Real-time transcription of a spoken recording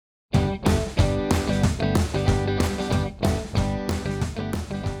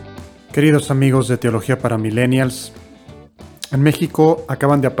Queridos amigos de Teología para Millennials, en México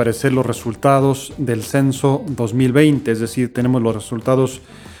acaban de aparecer los resultados del censo 2020, es decir, tenemos los resultados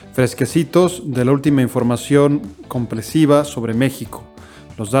fresquecitos de la última información comprensiva sobre México.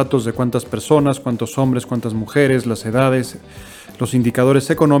 Los datos de cuántas personas, cuántos hombres, cuántas mujeres, las edades, los indicadores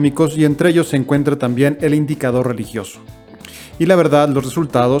económicos y entre ellos se encuentra también el indicador religioso. Y la verdad, los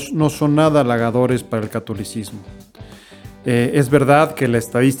resultados no son nada halagadores para el catolicismo. Es verdad que la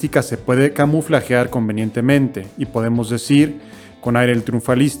estadística se puede camuflajear convenientemente y podemos decir, con aire el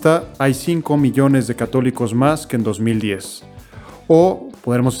triunfalista, hay 5 millones de católicos más que en 2010. O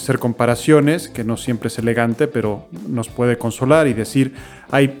podremos hacer comparaciones, que no siempre es elegante, pero nos puede consolar y decir,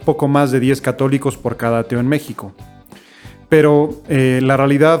 hay poco más de 10 católicos por cada ateo en México. Pero la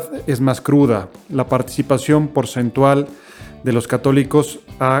realidad es más cruda. La participación porcentual de los católicos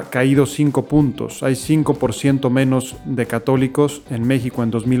ha caído 5 puntos. Hay 5% menos de católicos en México en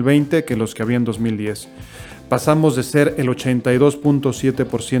 2020 que los que había en 2010. Pasamos de ser el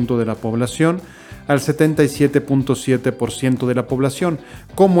 82.7% de la población al 77.7% de la población.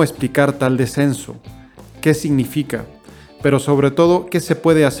 ¿Cómo explicar tal descenso? ¿Qué significa? Pero sobre todo, ¿qué se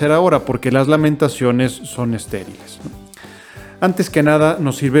puede hacer ahora? Porque las lamentaciones son estériles, ¿no? Antes que nada,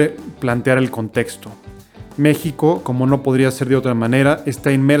 nos sirve plantear el contexto. México, como no podría ser de otra manera,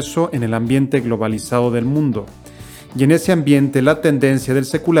 está inmerso en el ambiente globalizado del mundo. Y en ese ambiente la tendencia del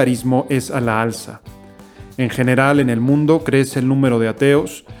secularismo es a la alza. En general, en el mundo crece el número de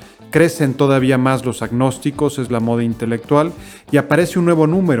ateos, crecen todavía más los agnósticos, es la moda intelectual, y aparece un nuevo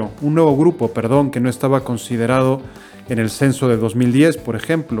grupo, que no estaba considerado en el censo de 2010, por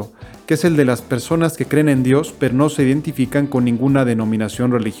ejemplo, que es el de las personas que creen en Dios, pero no se identifican con ninguna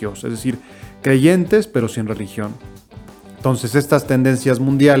denominación religiosa, es decir, creyentes pero sin religión. Entonces estas tendencias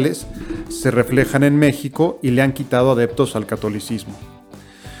mundiales se reflejan en México y le han quitado adeptos al catolicismo.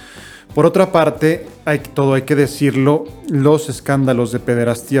 Por otra parte, hay que decirlo, los escándalos de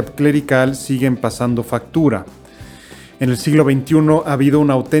pederastía clerical siguen pasando factura. En el siglo XXI ha habido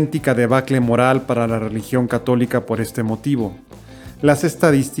una auténtica debacle moral para la religión católica por este motivo. Las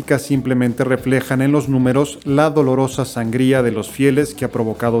estadísticas simplemente reflejan en los números la dolorosa sangría de los fieles que ha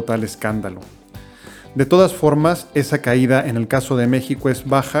provocado tal escándalo. De todas formas, esa caída en el caso de México es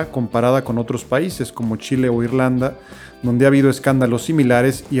baja comparada con otros países como Chile o Irlanda, donde ha habido escándalos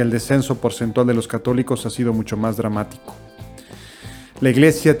similares y el descenso porcentual de los católicos ha sido mucho más dramático. La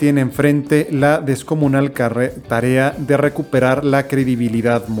Iglesia tiene enfrente la descomunal tarea de recuperar la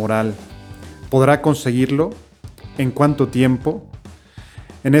credibilidad moral. ¿Podrá conseguirlo? ¿En cuánto tiempo?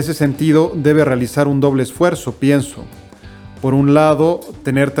 En ese sentido, debe realizar un doble esfuerzo, pienso. Por un lado,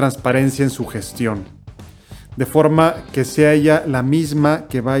 tener transparencia en su gestión, de forma que sea ella la misma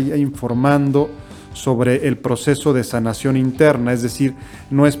que vaya informando sobre el proceso de sanación interna, es decir,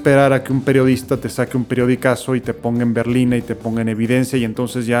 no esperar a que un periodista te saque un periodicazo y te ponga en berlina y te ponga en evidencia y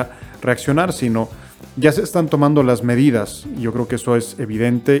entonces ya reaccionar, sino ya se están tomando las medidas. Yo creo que eso es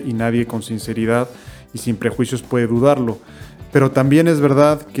evidente y nadie con sinceridad y sin prejuicios puede dudarlo. Pero también es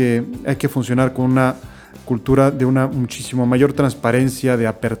verdad que hay que funcionar con una cultura de una muchísimo mayor transparencia, de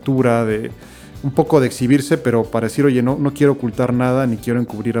apertura, de un poco de exhibirse, pero para decir, oye, no quiero ocultar nada ni quiero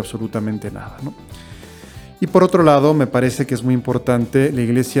encubrir absolutamente nada, ¿no? Y por otro lado, me parece que es muy importante, la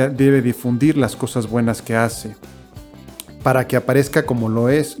Iglesia debe difundir las cosas buenas que hace, para que aparezca como lo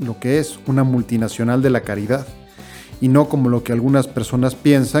que es una multinacional de la caridad, y no como lo que algunas personas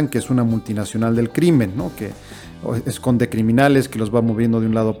piensan que es una multinacional del crimen, ¿no? Que esconde criminales, que los va moviendo de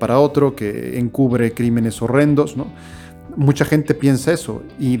un lado para otro, que encubre crímenes horrendos, ¿no? Mucha gente piensa eso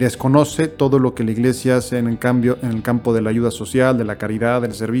y desconoce todo lo que la Iglesia hace en el campo de la ayuda social, de la caridad,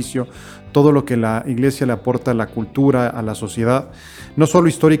 del servicio, todo lo que la Iglesia le aporta a la cultura, a la sociedad, no solo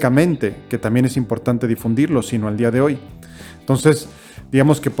históricamente, que también es importante difundirlo, sino al día de hoy. Entonces,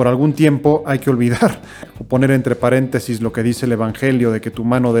 digamos que por algún tiempo hay que olvidar o poner entre paréntesis lo que dice el Evangelio de que tu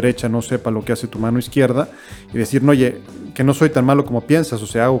mano derecha no sepa lo que hace tu mano izquierda y decir, no, oye, que no soy tan malo como piensas, o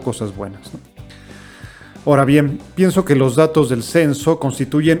sea, hago cosas buenas, ¿no? Ahora bien, pienso que los datos del censo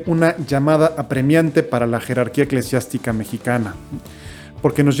constituyen una llamada apremiante para la jerarquía eclesiástica mexicana,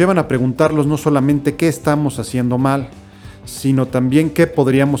 porque nos llevan a preguntarnos no solamente qué estamos haciendo mal, sino también qué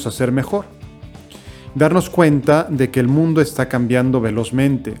podríamos hacer mejor. Darnos cuenta de que el mundo está cambiando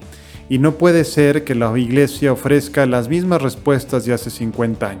velozmente y no puede ser que la Iglesia ofrezca las mismas respuestas de hace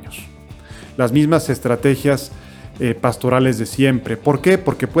 50 años, las mismas estrategias pastorales de siempre. ¿Por qué?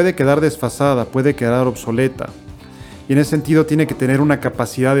 Porque puede quedar desfasada, puede quedar obsoleta. Y en ese sentido tiene que tener una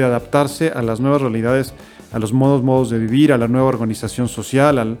capacidad de adaptarse a las nuevas realidades, a los modos de vivir, a la nueva organización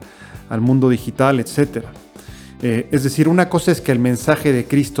social, al mundo digital, etc. Es decir, una cosa es que el mensaje de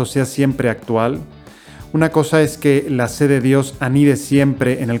Cristo sea siempre actual, una cosa es que la sed de Dios anide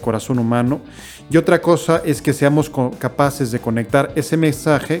siempre en el corazón humano, y otra cosa es que seamos capaces de conectar ese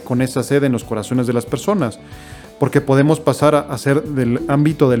mensaje con esa sed en los corazones de las personas, porque podemos pasar a ser del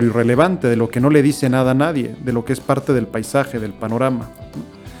ámbito de lo irrelevante, de lo que no le dice nada a nadie, de lo que es parte del paisaje, del panorama.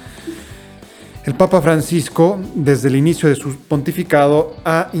 El Papa Francisco, desde el inicio de su pontificado,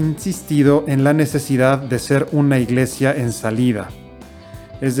 ha insistido en la necesidad de ser una iglesia en salida,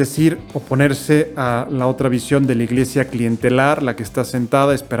 es decir, oponerse a la otra visión de la iglesia clientelar, la que está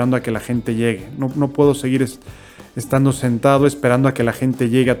sentada esperando a que la gente llegue. No puedo seguir estando sentado esperando a que la gente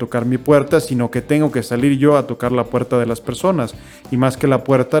llegue a tocar mi puerta, sino que tengo que salir yo a tocar la puerta de las personas, y más que la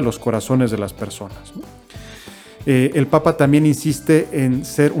puerta, los corazones de las personas. El Papa también insiste en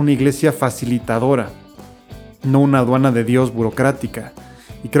ser una iglesia facilitadora, no una aduana de Dios burocrática.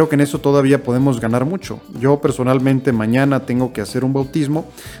 Y creo que en eso todavía podemos ganar mucho. Yo personalmente mañana tengo que hacer un bautismo.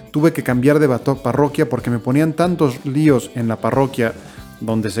 Tuve que cambiar de parroquia porque me ponían tantos líos en la parroquia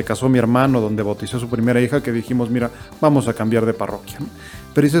donde se casó mi hermano, donde bautizó su primera hija, que dijimos, mira, vamos a cambiar de parroquia.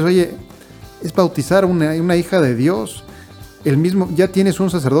 Pero dices, oye, es bautizar una hija de Dios. Ya tienes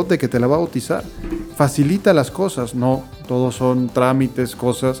un sacerdote que te la va a bautizar. Facilita las cosas. No, todos son trámites,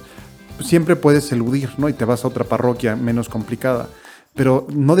 cosas. Siempre puedes eludir, ¿no? Y te vas a otra parroquia menos complicada. Pero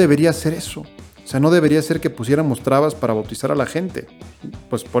no debería ser eso. O sea, no debería ser que pusiéramos trabas para bautizar a la gente.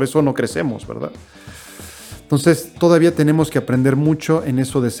 Pues por eso no crecemos, ¿verdad? Entonces, todavía tenemos que aprender mucho en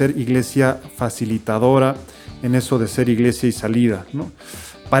eso de ser iglesia facilitadora, en eso de ser iglesia y salida, ¿no?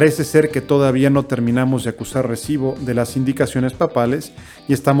 Parece ser que todavía no terminamos de acusar recibo de las indicaciones papales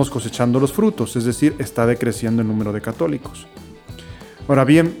y estamos cosechando los frutos, es decir, está decreciendo el número de católicos. Ahora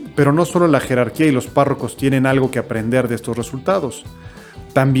bien, pero no solo la jerarquía y los párrocos tienen algo que aprender de estos resultados.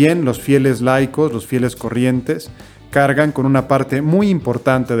 También los fieles laicos, los fieles corrientes, cargan con una parte muy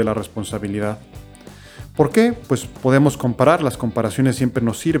importante de la responsabilidad. ¿Por qué? Pues podemos comparar, las comparaciones siempre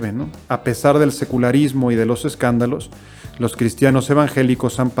nos sirven, ¿no? A pesar del secularismo y de los escándalos, los cristianos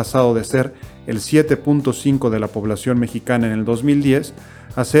evangélicos han pasado de ser el 7.5 de la población mexicana en el 2010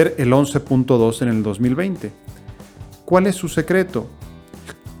 a ser el 11.2 en el 2020. ¿Cuál es su secreto?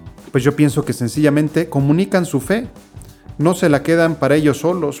 Pues yo pienso que sencillamente comunican su fe, no se la quedan para ellos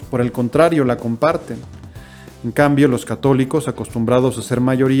solos, por el contrario, la comparten. En cambio, los católicos, acostumbrados a ser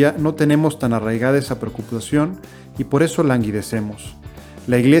mayoría, no tenemos tan arraigada esa preocupación y por eso languidecemos.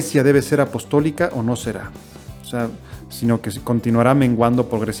 La iglesia debe ser apostólica o no será, sino que continuará menguando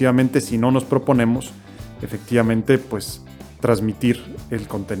progresivamente si no nos proponemos, efectivamente, pues transmitir el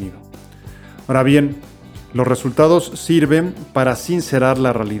contenido. Ahora bien, los resultados sirven para sincerar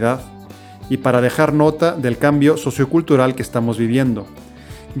la realidad y para dejar nota del cambio sociocultural que estamos viviendo.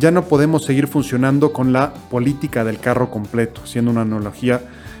 Ya no podemos seguir funcionando con la política del carro completo, siendo una analogía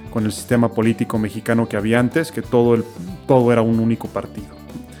con el sistema político mexicano que había antes, que todo era un único partido.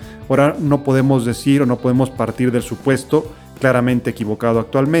 Ahora no podemos decir o no podemos partir del supuesto, claramente equivocado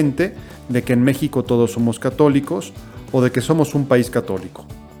actualmente, de que en México todos somos católicos o de que somos un país católico.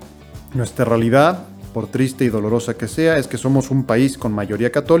 Nuestra realidad, por triste y dolorosa que sea, es que somos un país con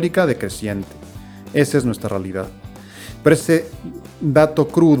mayoría católica decreciente. Esa es nuestra realidad. Pero ese dato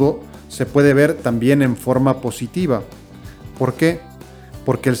crudo se puede ver también en forma positiva. ¿Por qué?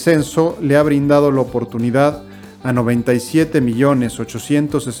 Porque el censo le ha brindado la oportunidad a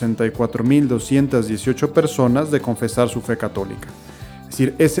 97.864.218 personas de confesar su fe católica. Es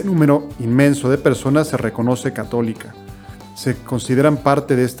decir, ese número inmenso de personas se reconoce católica, se consideran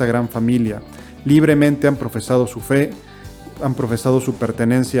parte de esta gran familia, libremente han profesado su fe, han profesado su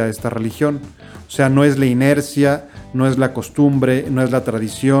pertenencia a esta religión. O sea, no es la inercia, no es la costumbre, no es la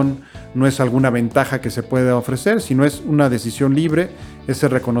tradición, no es alguna ventaja que se pueda ofrecer, sino es una decisión libre, es el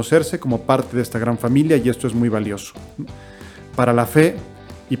reconocerse como parte de esta gran familia, y esto es muy valioso. Para la fe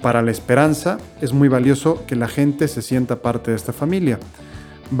y para la esperanza es muy valioso que la gente se sienta parte de esta familia.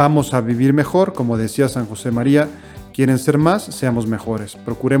 Vamos a vivir mejor, como decía San José María. ¿Quieren ser más? Seamos mejores.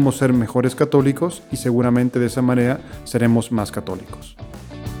 Procuremos ser mejores católicos y seguramente de esa manera seremos más católicos.